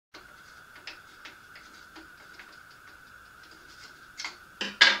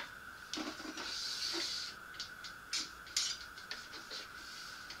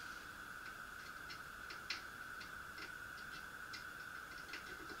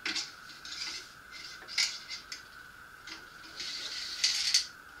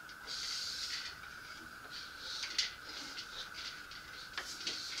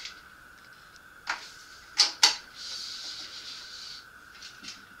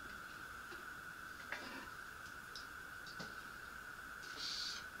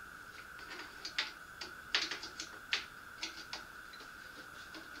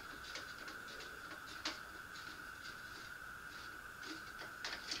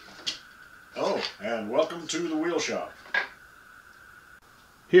and welcome to the wheel shop.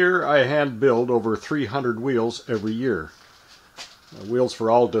 Here I hand build over 300 wheels every year. Wheels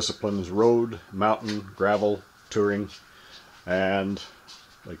for all disciplines: road, mountain, gravel, touring, and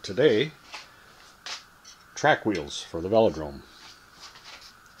like today, track wheels for the velodrome.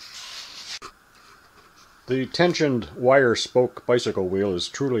 The tensioned wire spoke bicycle wheel is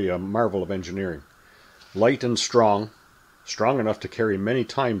truly a marvel of engineering. Light and strong enough to carry many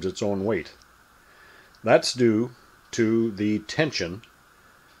times its own weight. That's due to the tension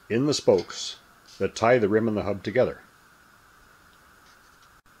in the spokes that tie the rim and the hub together.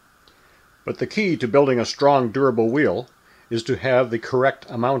 But the key to building a strong, durable wheel is to have the correct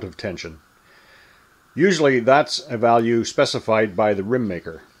amount of tension. Usually that's a value specified by the rim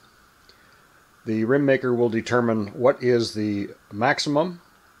maker. The rim maker will determine what is the maximum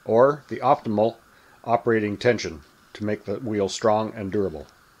or the optimal operating tension to make the wheel strong and durable.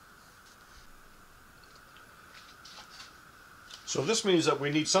 So this means that we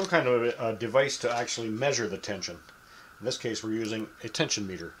need some kind of a device to actually measure the tension. In this case, we're using a tension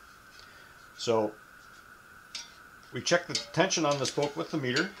meter. So we check the tension on the spoke with the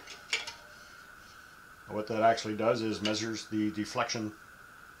meter. What that actually does is measures the deflection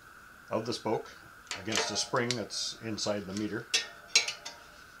of the spoke against a spring that's inside the meter.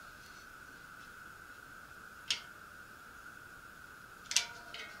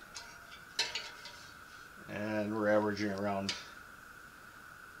 And we're averaging around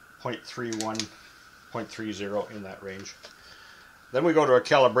 0.31, 0.30 in that range. Then we go to a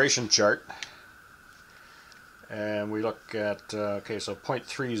calibration chart and we look at, okay, so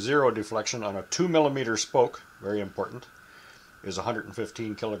 0.30 deflection on a 2mm spoke, very important, is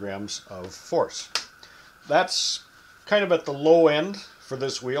 115 kilograms of force. That's kind of at the low end for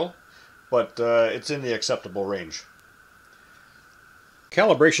this wheel, but it's in the acceptable range.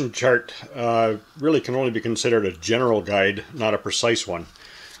 Calibration chart really can only be considered a general guide, not a precise one,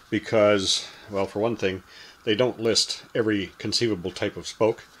 because, well, for one thing, they don't list every conceivable type of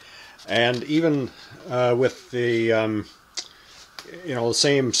spoke, and even with the the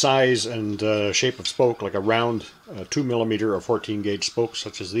same size and shape of spoke, like a round 2mm or 14 gauge spokes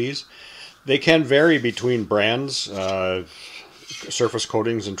such as these, they can vary between brands. Surface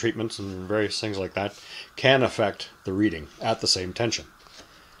coatings and treatments and various things like that can affect the reading at the same tension.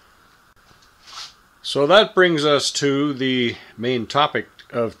 So that brings us to the main topic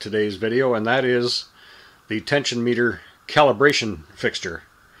of today's video, and that is the tension meter calibration fixture.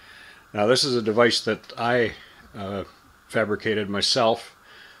 Now, this is a device that I fabricated myself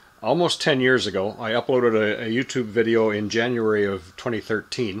almost 10 years ago. I uploaded a YouTube video in January of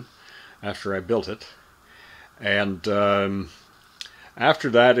 2013 after I built it, and after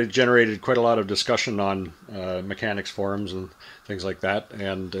that it generated quite a lot of discussion on mechanics forums and things like that,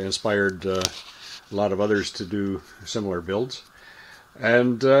 and inspired a lot of others to do similar builds.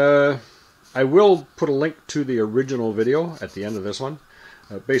 And I will put a link to the original video at the end of this one.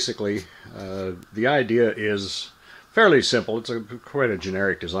 Basically, the idea is fairly simple. It's quite a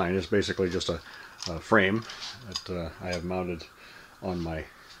generic design. It's basically just a frame that I have mounted on my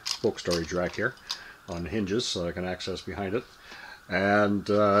spoke storage rack here on hinges so I can access behind it. And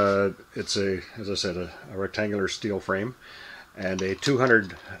it's as I said, a rectangular steel frame and a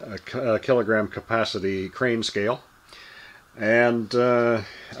 200 kilogram capacity crane scale, and a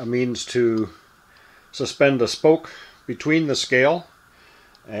means to suspend a spoke between the scale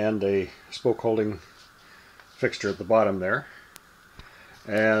and a spoke holding fixture at the bottom there.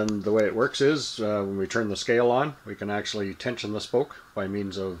 And the way it works is when we turn the scale on, we can actually tension the spoke by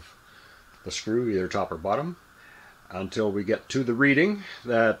means of the screw, either top or bottom, until we get to the reading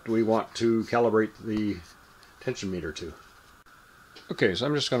that we want to calibrate the tension meter to. Okay, so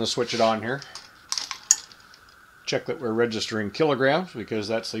I'm just going to switch it on here. Check that we're registering kilograms, because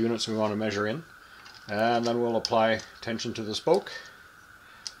that's the units we want to measure in. And then we'll apply tension to the spoke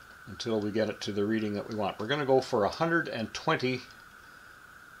until we get it to the reading that we want. We're going to go for 120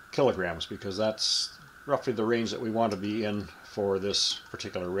 kilograms, because that's roughly the range that we want to be in for this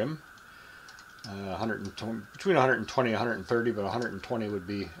particular rim. Between 120 and 130, but 120 would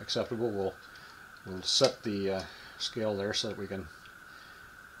be acceptable. We'll set the scale there so that we can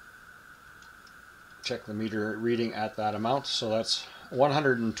check the meter reading at that amount. So that's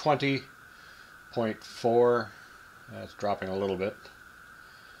 120.4. That's dropping a little bit.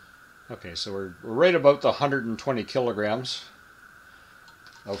 Okay, so we're right about the 120 kilograms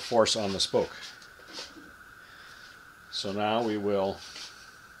of force on the spoke. So now we will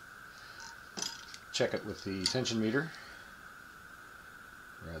check it with the tension meter.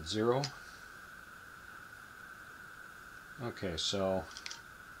 We're at 0. Okay, so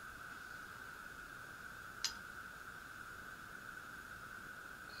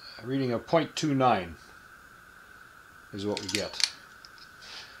a reading of 0.29 is what we get.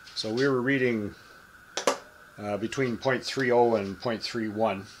 So we were reading between 0.30 and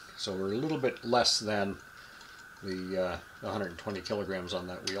 0.31, so we're a little bit less than the 120 kilograms on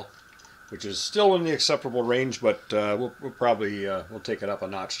that wheel, which is still in the acceptable range, but we'll probably we'll take it up a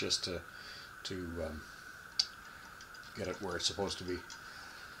notch just to get it where it's supposed to be.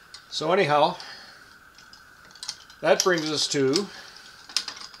 So anyhow, that brings us to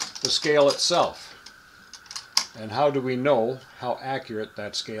the scale itself. And how do we know how accurate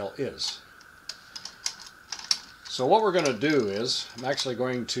that scale is? So what we're going to do is, I'm actually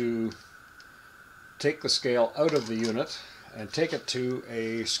going to take the scale out of the unit and take it to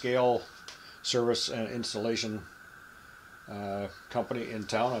a scale service and installation company in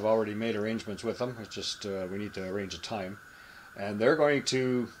town. I've already made arrangements with them. It's just we need to arrange a time. And they're going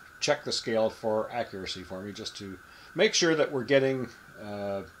to check the scale for accuracy for me, just to make sure that we're getting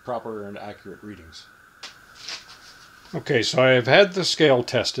proper and accurate readings. Okay, so I've had the scale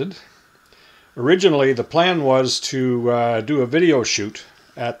tested. Originally, the plan was to do a video shoot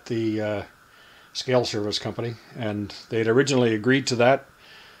at the scale service company, and they'd originally agreed to that.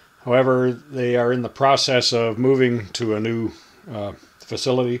 However, they are in the process of moving to a new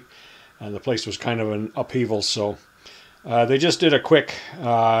facility, and the place was kind of an upheaval, so they just did a quick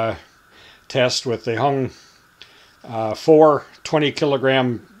test with, they hung 4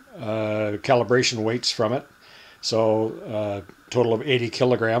 20-kilogram calibration weights from it, so total of 80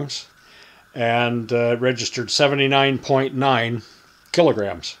 kilograms, and registered 79.9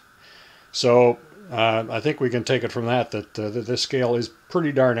 kilograms. So I think we can take it from that this scale is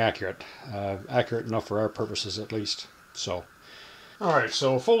pretty darn accurate, accurate enough for our purposes at least. So, all right.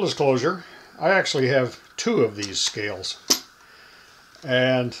 So full disclosure, I actually have 2 of these scales,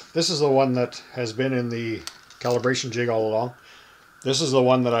 and this is the one that has been in the calibration jig all along. This is the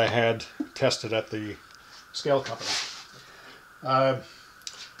one that I had tested at the scale company.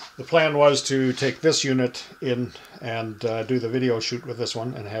 The plan was to take this unit in and do the video shoot with this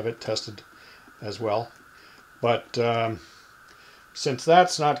one and have it tested as well. But since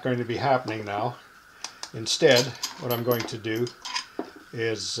that's not going to be happening now, instead what I'm going to do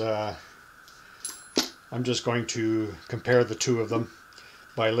is I'm just going to compare the 2 of them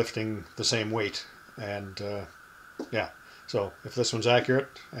by lifting the same weight. And yeah, so if this one's accurate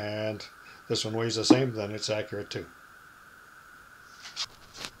and this one weighs the same, then it's accurate too.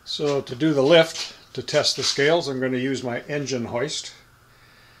 So to do the lift, to test the scales, I'm going to use my engine hoist.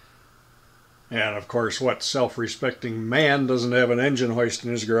 And of course, what self-respecting man doesn't have an engine hoist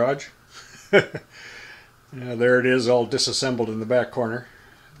in his garage? Yeah, there it is, all disassembled in the back corner.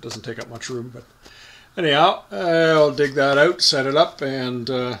 It doesn't take up much room, but anyhow, I'll dig that out, set it up, and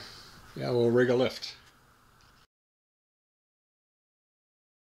yeah, we'll rig a lift.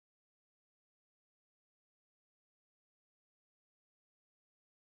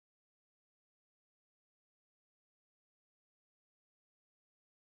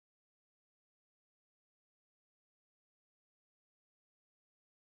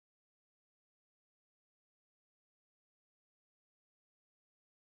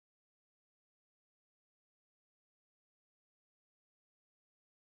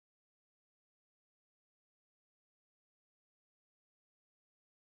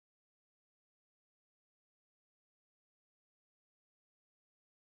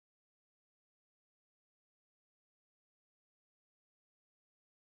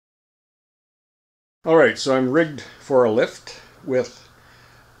 Alright, so I'm rigged for a lift with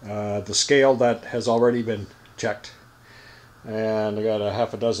the scale that has already been checked. And I got a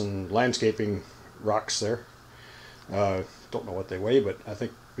half a dozen landscaping rocks there. Don't know what they weigh, but I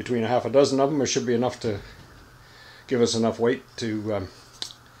think between a half a dozen of them, there should be enough to give us enough weight to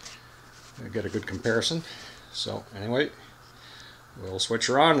get a good comparison. So anyway, we'll switch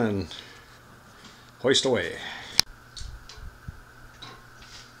her on and hoist away.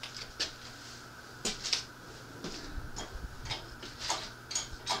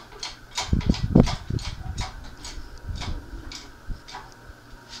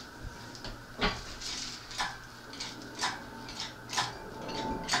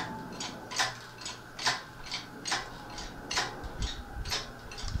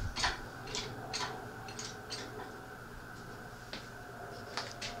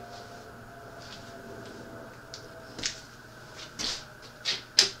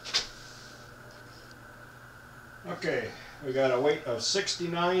 Okay, we got a weight of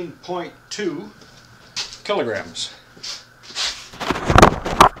 69.2 kilograms.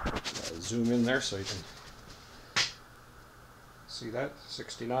 I'll zoom in there so you can see that,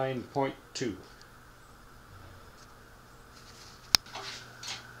 69.2.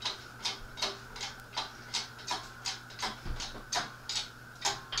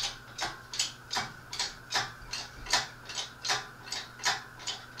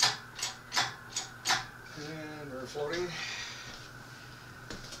 floating.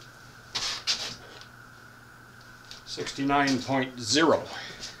 69.0.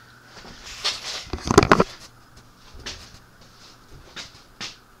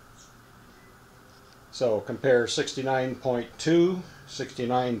 So compare 69.2,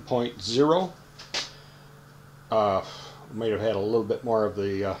 69.0. Might have had a little bit more of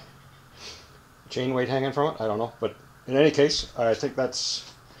the chain weight hanging from it. I don't know, but in any case, I think that's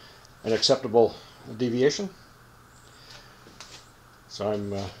an acceptable deviation. So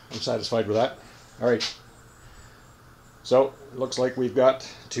I'm satisfied with that. All right. So it looks like we've got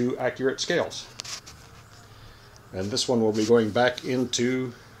two accurate scales, and this one will be going back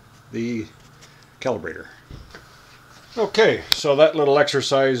into the calibrator. Okay, so that little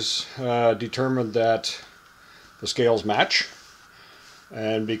exercise determined that the scales match,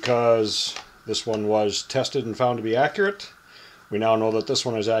 and because this one was tested and found to be accurate, we now know that this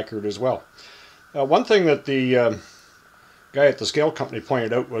one is accurate as well. One thing that the guy at the scale company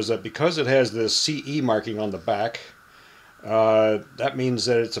pointed out was that because it has this CE marking on the back, that means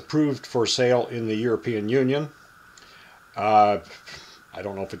that it's approved for sale in the European Union. I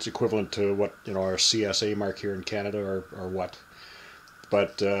don't know if it's equivalent to what, you know, our CSA mark here in Canada or what,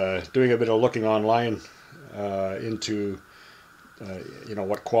 but doing a bit of looking online into you know,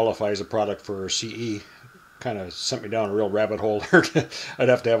 what qualifies a product for CE kind of sent me down a real rabbit hole. I'd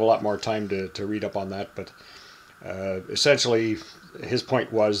have to have a lot more time to read up on that, but essentially his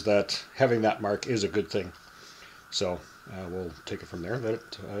point was that having that mark is a good thing. So we'll take it from there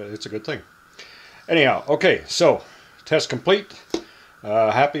that it's a good thing. Anyhow, okay, so test complete.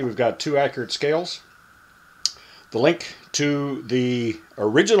 Happy we've got two accurate scales. The link to the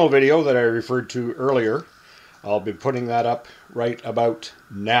original video that I referred to earlier, I'll be putting that up right about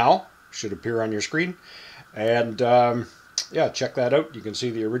now. Should appear on your screen. And yeah, check that out. You can see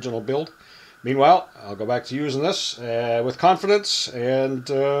the original build. Meanwhile, I'll go back to using this with confidence. And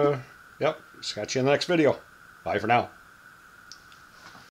yep, catch you in the next video. Bye for now.